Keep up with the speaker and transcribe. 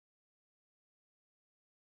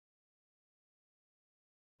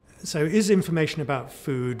So is information about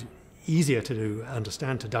food easier to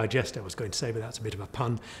understand, to digest, I was going to say, but that's a bit of a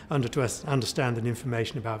pun, to understand than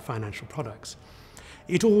information about financial products?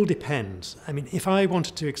 It all depends. I mean, if I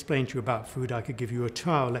wanted to explain to you about food, I could give you a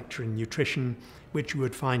 2-hour lecture in nutrition, which you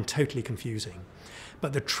would find totally confusing.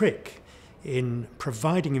 But the trick in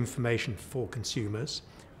providing information for consumers,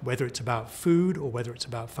 whether it's about food or whether it's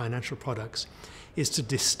about financial products, is to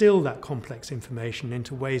distill that complex information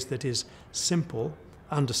into ways that is simple,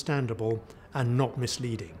 understandable, and not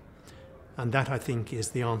misleading. And that, I think, is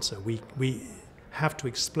the answer. We have to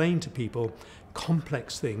explain to people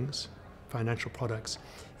complex things, financial products,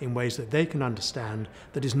 in ways that they can understand,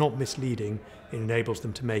 that is not misleading. It enables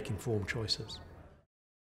them to make informed choices.